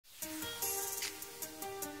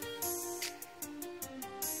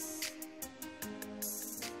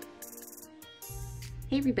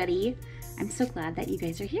Hey everybody, I'm so glad that you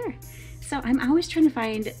guys are here. So I'm always trying to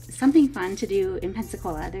find something fun to do in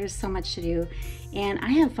Pensacola. There's so much to do, and I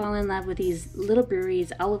have fallen in love with these little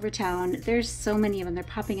breweries all over town. There's so many of them, they're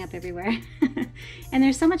popping up everywhere. And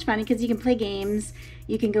they're so much fun because you can play games,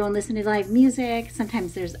 you can go and listen to live music,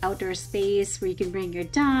 sometimes there's outdoor space where you can bring your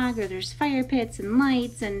dog, or there's fire pits and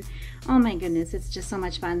lights, and oh my goodness, it's just so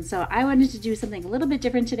much fun. So I wanted to do something a little bit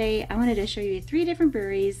different today. I wanted to show you 3 different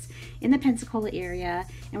breweries in the Pensacola area,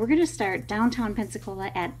 and we're going to start downtown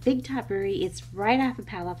Pensacola at Big Top Brewery. It's right off of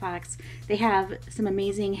Palafox. They have some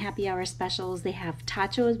amazing happy hour specials. They have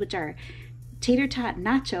tachos, which are tater tot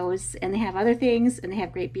nachos, and they have other things, and they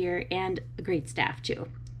have great beer and a great staff too.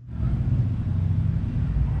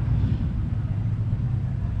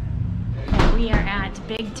 We are at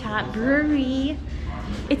Big Top Brewery.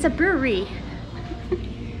 It's a brewery. We're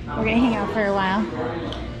gonna hang out for a while.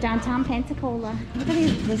 Downtown Pensacola. Look at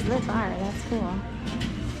this lit bar, that's cool.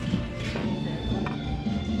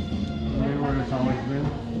 Where it's always been.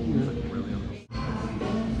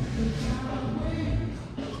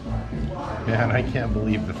 Man, I can't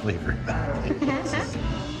believe the flavor of that.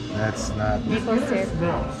 That's not Maple syrup.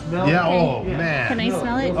 Smell. Yeah, oh man. Can I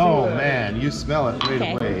smell it? Oh man, you smell it right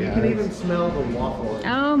Okay. away. You Yeah. can even smell the waffle.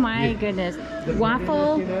 Oh my goodness.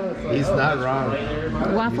 Waffle, He's not wrong.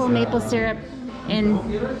 waffle, maple syrup, and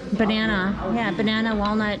banana. Yeah, banana,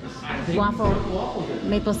 walnut, waffle,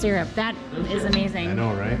 maple syrup. That is amazing. I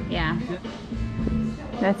know, right? Yeah.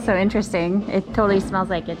 That's so interesting. It totally smells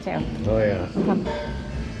like it too. Oh yeah. Okay.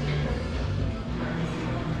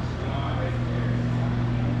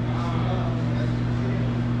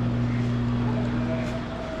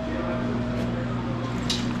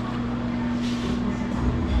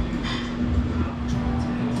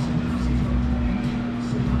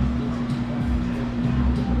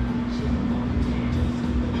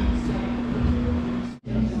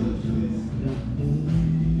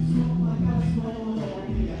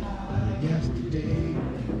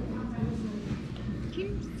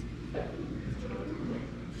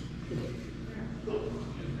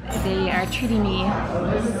 They are treating me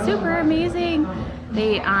super amazing.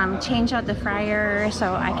 They change out the fryer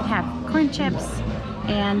so I can have corn chips,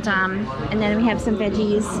 and then we have some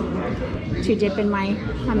veggies to dip in my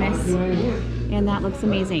hummus, and that looks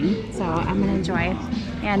amazing. So I'm gonna enjoy.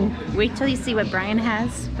 And wait till you see what Brian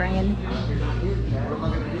has. Brian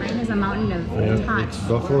has a mountain of tots. It's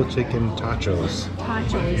buffalo chicken tachos.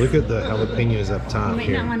 Tachos. Look at the jalapenos up top You might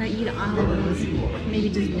here. not want to eat all of those. Maybe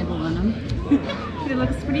just nibble on them. But it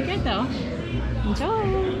looks pretty good though.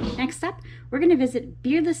 Enjoy! Next up, we're going to visit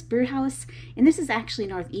Beardless Brewhaus, and this is actually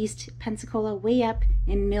northeast Pensacola, way up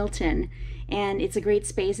in MIlton. And it's a great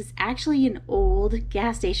space. It's actually an old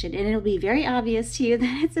gas station, and it'll be very obvious to you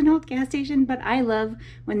that it's an old gas station, but I love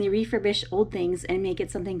when they refurbish old things and make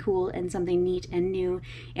it something cool and something neat and new.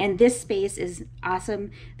 And this space is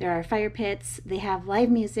awesome. There are fire pits, they have live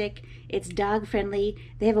music, it's dog friendly,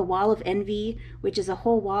 they have a wall of envy, which is a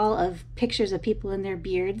whole wall of pictures of people in their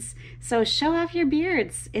beards. So show off your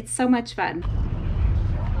beards. It's so much fun.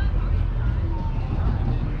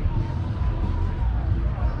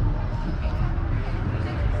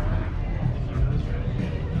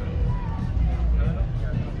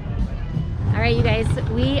 All right, you guys,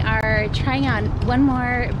 we are trying on one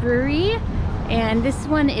more brewery, and this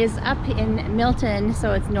one is up in MIlton,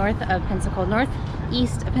 so it's north of Pensacola,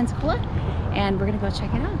 northeast of Pensacola, and we're gonna go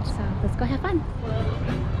check it out. So let's go have fun.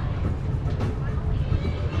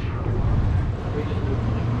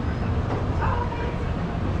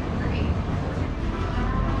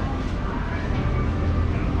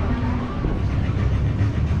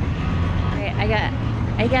 All right,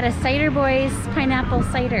 I got a Cider Boys pineapple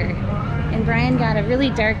cider. And Brian got a really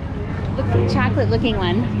dark chocolate looking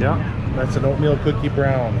one. Yeah, that's an oatmeal cookie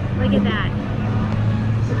brown. Look at that.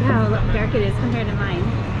 Look how dark it is compared to mine.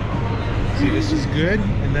 See, this is good,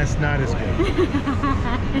 and that's not as good.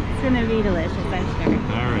 It's gonna be delicious, I'm sure.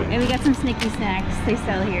 All right. And we got some snicky snacks they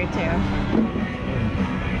sell here too.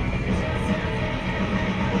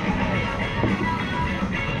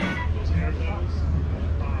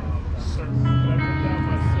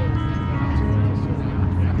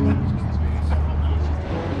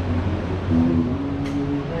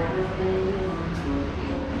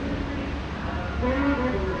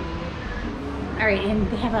 All right, and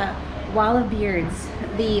they have a wall of beards,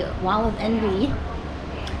 the wall of envy.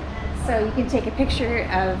 So you can take a picture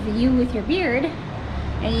of you with your beard,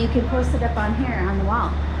 and you can post it up on here on the wall.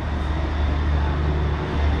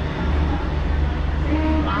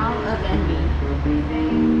 Wall of envy.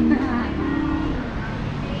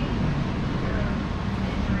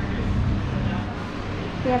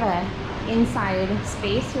 They have a inside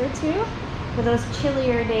space here too for those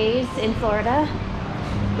chillier days in Florida,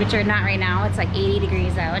 which are not right now. It's like 80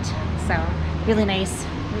 degrees out, so really nice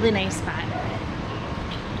spot.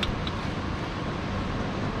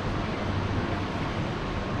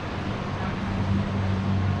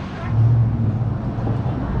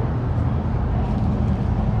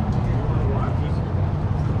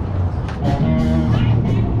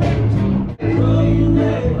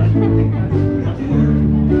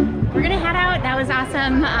 We're gonna head out. That was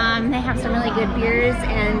awesome. They have some really good beers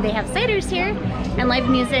and they have ciders here and live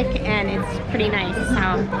music, and it's pretty nice. So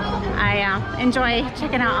I enjoy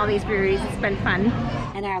checking out all these breweries. It's been fun.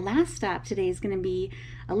 And our last stop today is going to be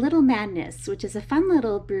A Little Madness, which is a fun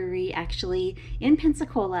little brewery actually in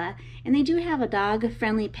Pensacola, and they do have a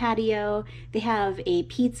dog-friendly patio. They have a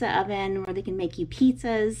pizza oven where they can make you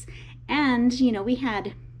pizzas, and you know, we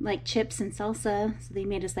had like chips and salsa, so they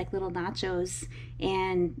made us like little nachos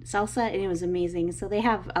and salsa, and it was amazing. So they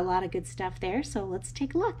have a lot of good stuff there, so let's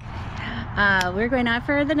take a look. We're going out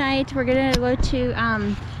for the night. We're gonna go to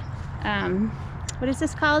what is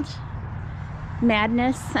this called?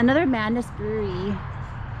 Madness, another Madness brewery.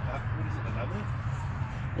 What is it, another?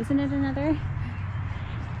 Isn't it another?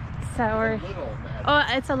 So we're, oh,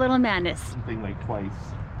 it's A Little Madness. Something like twice.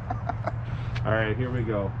 All right, here we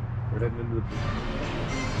go. We're heading into the...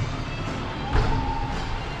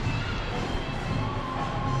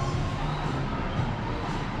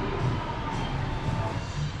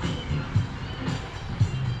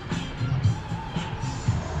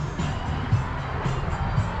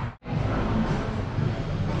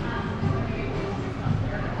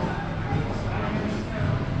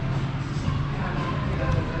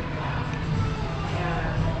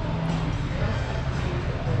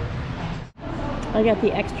 I got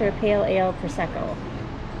the extra pale ale prosecco.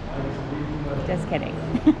 Just kidding.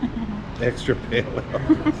 Extra pale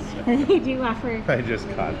ale. They do offer. I just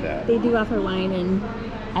caught that. They do offer wine and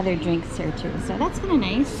other drinks here too, so that's kind of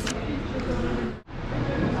nice.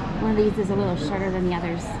 One of these is a little shorter than the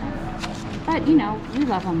others, but you know, we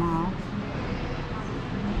love them all.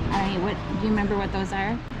 I mean, what do you remember what those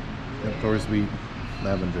are? Of course, wheat,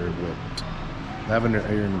 lavender whipped, lavender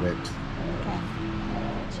iron whipped. Okay.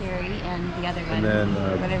 Cherry and the other one, And then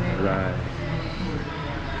whatever. rye.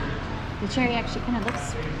 The cherry actually kind of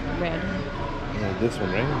looks red. Yeah, this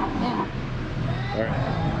one, right? Yeah. All right.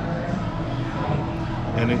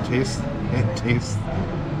 And it tastes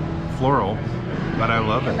floral, but I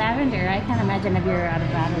love it. Lavender, I can't imagine a beer out of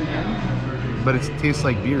lavender. But it tastes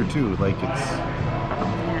like beer too, like it's...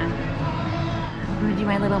 Yeah. I'm gonna do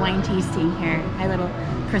my little wine tasting here, my little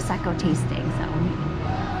prosecco tasting. So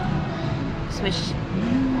swish.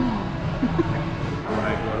 When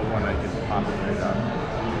I go to one, I just pop it right out.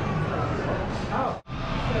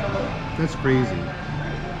 That's crazy.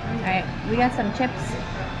 All right, we got some chips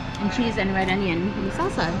and cheese and red onion and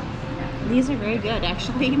salsa. These are very good,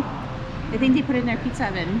 actually. I think they put it in their pizza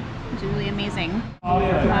oven, which is really amazing. Oh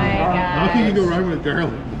my How god. can you go wrong with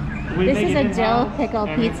garlic? This is a dill pickle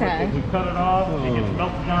pizza. We cut it off, it gets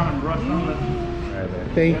melted down and brushed on it.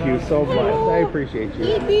 Thank you so much. I appreciate you.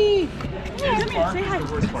 Baby. Come here, say hi.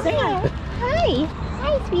 Say hi. Hi.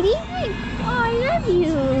 Hi, sweetie. Hi. Oh, I love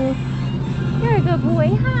you. You're a good boy.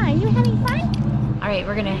 Hi. You having fun? All right,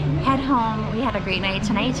 we're gonna head home. We had a great night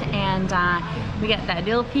tonight, and we got that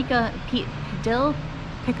dill pickle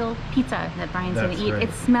pizza that Brian's gonna eat. Right.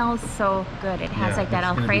 It smells so good. It has like that it's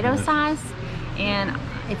gonna be Alfredo delicious. sauce, and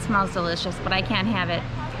it smells delicious, but I can't have it.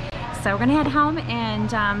 So we're gonna head home,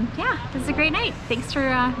 and yeah, this is a great night. Thanks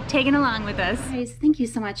for tagging along with us. Guys, thank you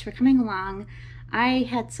so much for coming along. I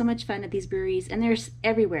had so much fun at these breweries, and there's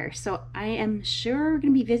everywhere. So I am sure we're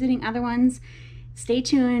gonna be visiting other ones. Stay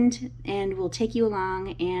tuned, and we'll take you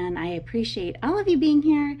along, and I appreciate all of you being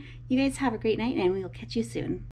here. You guys have a great night, and we will catch you soon.